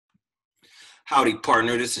Howdy,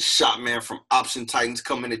 partner. This is Shopman from Option Titans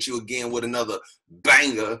coming at you again with another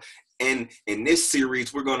banger. And in this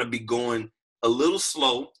series, we're going to be going a little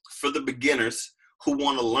slow for the beginners who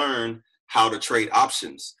want to learn how to trade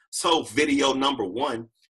options. So video number one,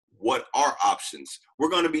 what are options? We're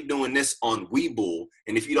going to be doing this on Webull.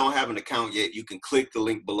 And if you don't have an account yet, you can click the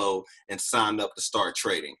link below and sign up to start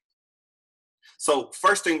trading. So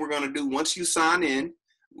first thing we're going to do, once you sign in,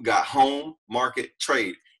 we got home, market,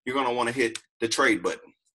 trade. You're going to want to hit the trade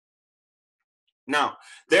button. Now,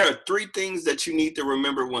 there are three things that you need to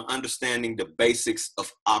remember when understanding the basics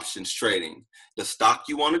of options trading: the stock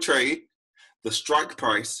you want to trade, the strike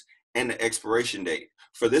price, and the expiration date.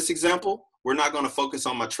 For this example, we're not going to focus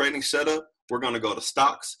on my trading setup. We're going to go to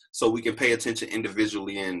stocks so we can pay attention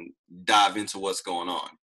individually and dive into what's going on.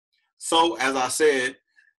 So as I said,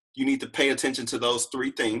 you need to pay attention to those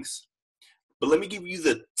three things. But let me give you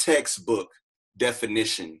the textbook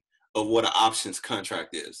definition of what an options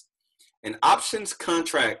contract is. An options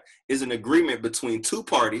contract is an agreement between two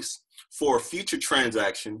parties for a future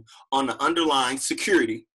transaction on the underlying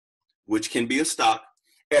security, which can be a stock,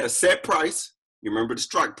 at a set price. You remember the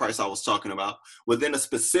strike price I was talking about, within a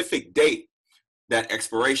specific date, that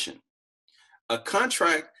expiration. A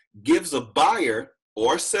contract gives a buyer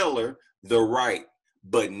or seller the right,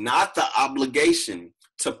 but not the obligation,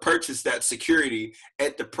 to purchase that security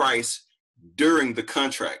at the price during the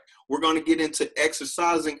contract. We're going to get into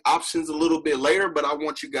exercising options a little bit later, but I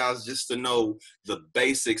want you guys just to know the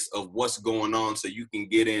basics of what's going on so you can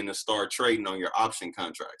get in and start trading on your option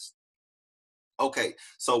contracts. Okay,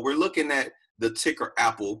 so we're looking at the ticker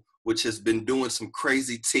Apple, which has been doing some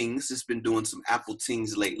crazy things. It's been doing some Apple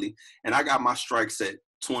things lately, and I got my strikes at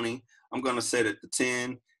 20. I'm going to set it to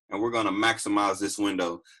 10, and we're going to maximize this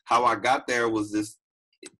window. How I got there was this: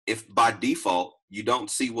 if by default you don't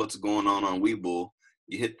see what's going on Webull,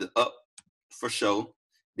 you hit the up for show,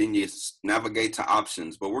 then you navigate to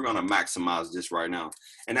options. But we're going to maximize this right now.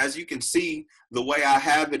 And as you can see, the way I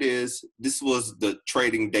have it is, this was the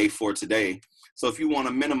trading day for today. So if you want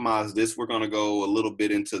to minimize this, we're going to go a little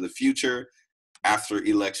bit into the future after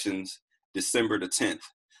elections, December the 10th.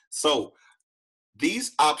 So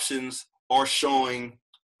these options are showing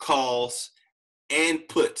calls and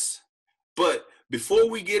puts. But before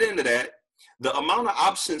we get into that, the amount of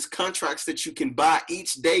options contracts that you can buy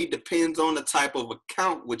each day depends on the type of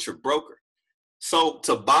account with your broker. So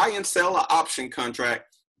to buy and sell an option contract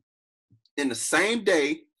in the same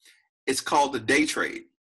day, it's called a day trade.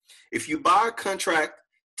 If you buy a contract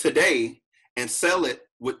today and sell it,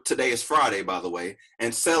 today is Friday, by the way,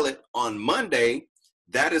 and sell it on Monday,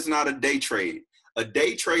 that is not a day trade. A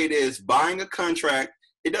day trade is buying a contract.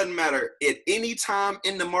 It doesn't matter at any time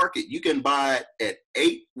in the market. You can buy it at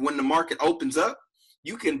 8 when the market opens up.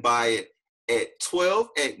 You can buy it at 12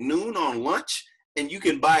 at noon on lunch, and you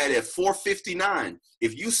can buy it at 4:59.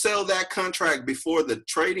 If you sell that contract before the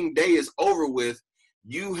trading day is over with,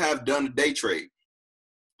 you have done a day trade.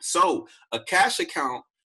 So a cash account,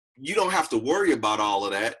 you don't have to worry about all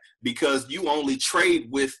of that because you only trade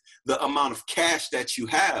with the amount of cash that you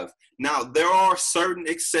have. Now, there are certain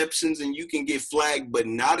exceptions and you can get flagged, but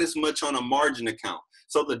not as much on a margin account.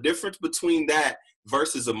 So the difference between that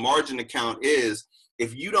versus a margin account is,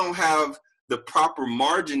 if you don't have the proper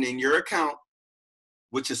margin in your account,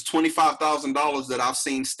 which is $25,000 that I've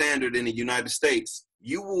seen standard in the United States,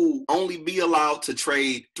 you will only be allowed to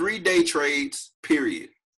trade 3-day trades, period.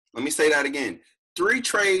 Let me say that again. 3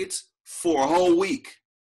 trades for a whole week.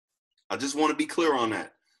 I just want to be clear on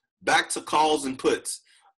that. Back to calls and puts.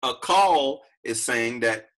 A call is saying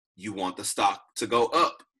that you want the stock to go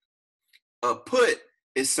up. A put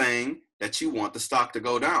is saying that you want the stock to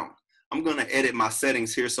go down. I'm going to edit my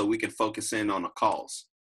settings here so we can focus in on the calls.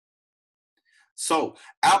 So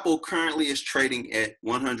Apple currently is trading at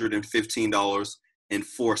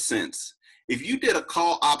 $115.04. If you did a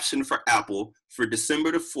call option for Apple for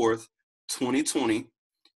December the 4th, 2020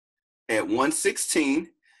 at 116,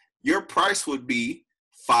 your price would be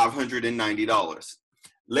 $590.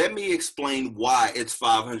 Let me explain why it's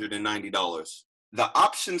 $590. The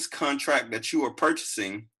options contract that you are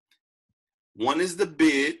purchasing, one is the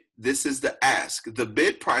bid, this is the ask. The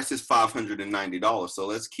bid price is $590, so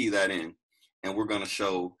let's key that in, and we're going to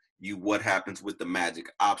show you what happens with the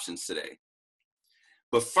magic options today.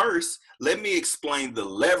 But first, let me explain the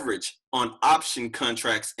leverage on option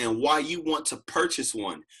contracts and why you want to purchase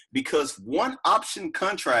one. Because one option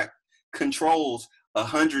contract controls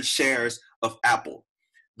 100 shares of Apple.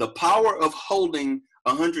 The power of holding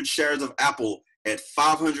 100 shares of Apple at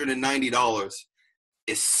 $590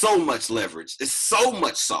 is so much leverage. It's so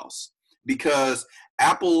much sauce because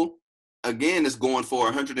Apple again, is going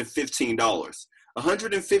for $115.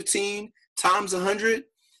 115 times 100,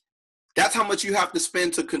 that's how much you have to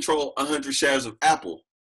spend to control 100 shares of Apple.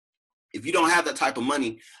 If you don't have that type of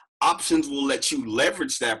money, options will let you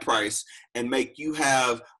leverage that price and make you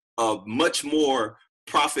have a much more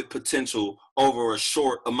profit potential over a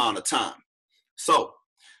short amount of time. So,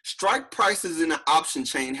 strike prices in the option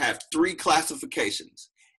chain have 3 classifications: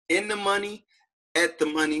 in the money, at the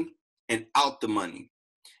money, and out the money.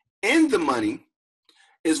 In the money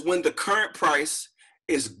is when the current price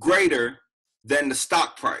is greater than the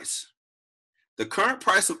stock price. The current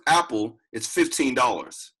price of Apple is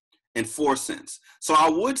 $15.04. So I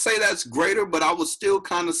would say that's greater, but I would still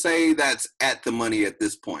kind of say that's at the money at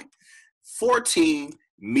this point. 14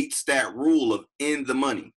 meets that rule of in the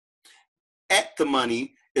money. At the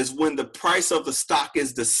money is when the price of the stock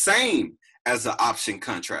is the same as the option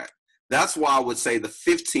contract. That's why I would say the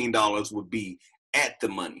 $15 would be at the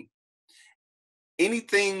money.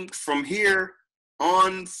 Anything from here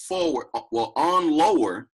on forward, well, on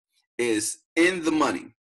lower, is in the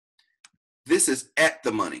money. This is at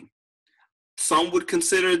the money. Some would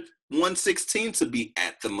consider 116 to be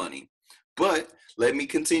at the money, but let me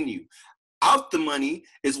continue. Out the money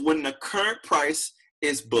is when the current price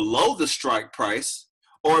is below the strike price,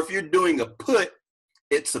 or if you're doing a put,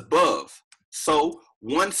 it's above. So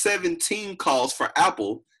 117 calls for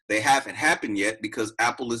Apple. They haven't happened yet because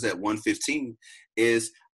Apple is at 115,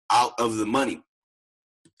 is out of the money.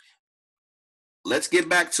 Let's get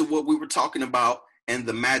back to what we were talking about and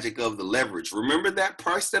the magic of the leverage. Remember that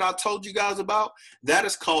price that I told you guys about? That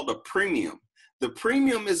is called a premium. The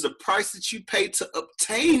premium is the price that you pay to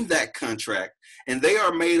obtain that contract, and they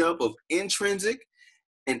are made up of intrinsic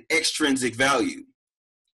and extrinsic value.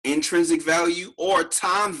 Intrinsic value or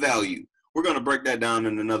time value. We're going to break that down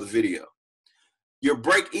in another video. Your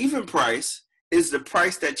break-even price is the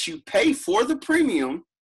price that you pay for the premium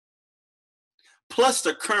plus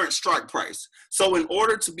the current strike price. So in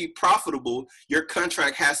order to be profitable, your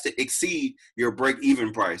contract has to exceed your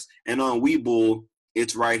break-even price. And on Webull,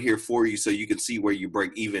 it's right here for you so you can see where you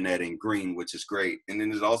break even at in green, which is great. And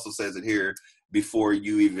then it also says it here before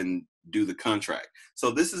you even do the contract.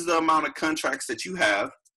 So this is the amount of contracts that you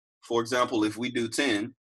have. For example, if we do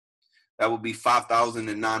 10, that would be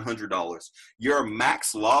 $5,900. Your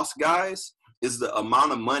max loss, guys, is the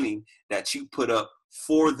amount of money that you put up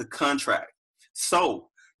for the contract. So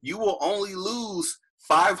you will only lose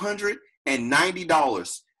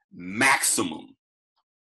 $590 maximum.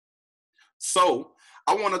 So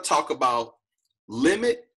I want to talk about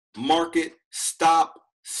limit, market, stop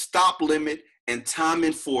limit, and time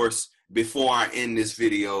in force before I end this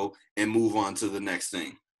video and move on to the next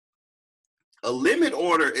thing. A limit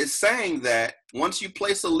order is saying that once you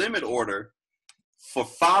place a limit order for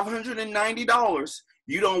 $590,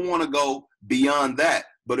 you don't want to go beyond that.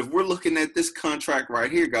 But if we're looking at this contract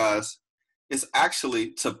right here, guys, it's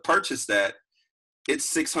actually, to purchase that,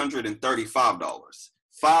 it's $635.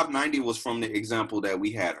 $590 was from the example that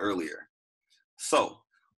we had earlier. So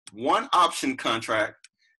one option contract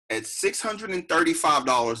at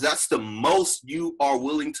 $635, that's the most you are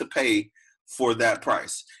willing to pay for that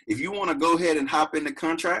price. If you want to go ahead and hop in the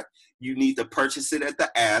contract, you need to purchase it at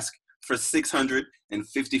the ask for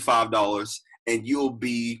 $655, and you'll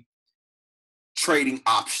be trading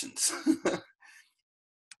options.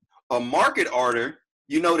 A market order,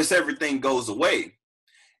 you notice everything goes away.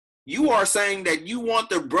 You are saying that you want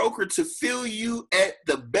the broker to fill you at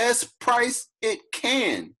the best price it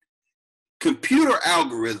can. Computer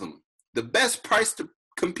algorithm, the best price the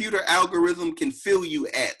computer algorithm can fill you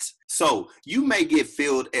at. So you may get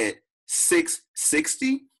filled at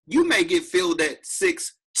 $660. You may get filled at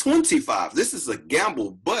 $625. This is a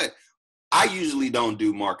gamble, but I usually don't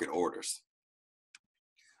do market orders.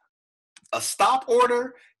 A stop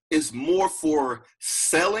order is more for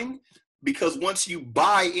selling, because once you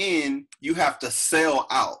buy in, you have to sell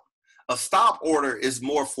out. A stop order is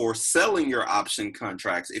more for selling your option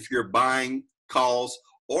contracts. If you're buying calls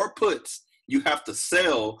or puts, you have to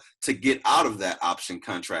sell to get out of that option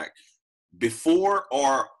contract before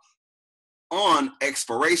or on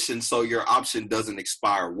expiration, so your option doesn't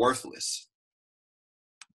expire worthless.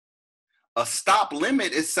 A stop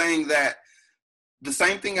limit is saying that the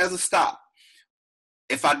same thing as a stop.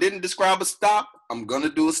 If I didn't describe a stop, I'm going to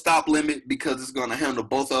do a stop limit because it's going to handle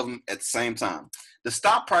both of them at the same time. The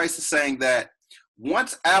stop price is saying that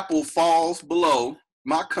once Apple falls below,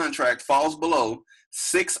 my contract falls below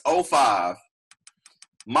 605,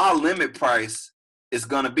 my limit price is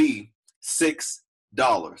going to be $6,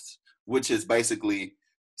 which is basically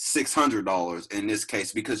 $600 in this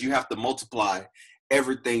case, because you have to multiply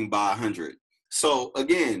everything by 100. So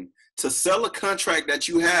again, to sell a contract that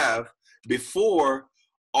you have before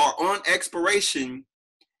or on expiration,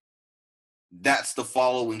 that's the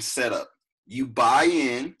following setup. You buy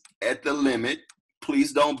in at the limit.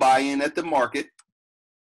 Please don't buy in at the market.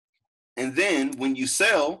 And then when you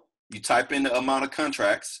sell, you type in the amount of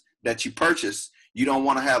contracts that you purchase. You don't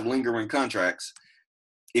want to have lingering contracts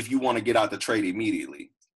if you want to get out the trade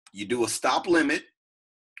immediately. You do a stop limit,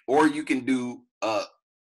 or you can do a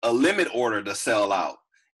limit order to sell out.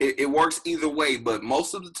 It works either way, but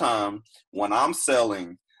most of the time when I'm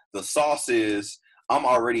selling, the sauce is I'm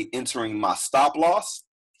already entering my stop loss.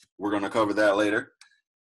 We're going to cover that later.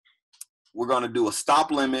 We're going to do a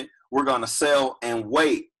stop limit. We're going to sell and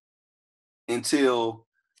wait until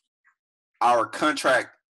our contract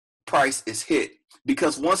price is hit.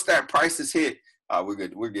 Because once that price is hit, we're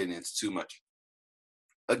good. We're getting into too much.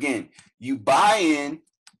 Again, you buy in,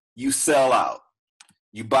 you sell out.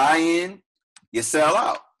 You buy in, you sell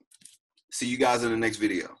out. See you guys in the next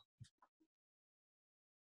video.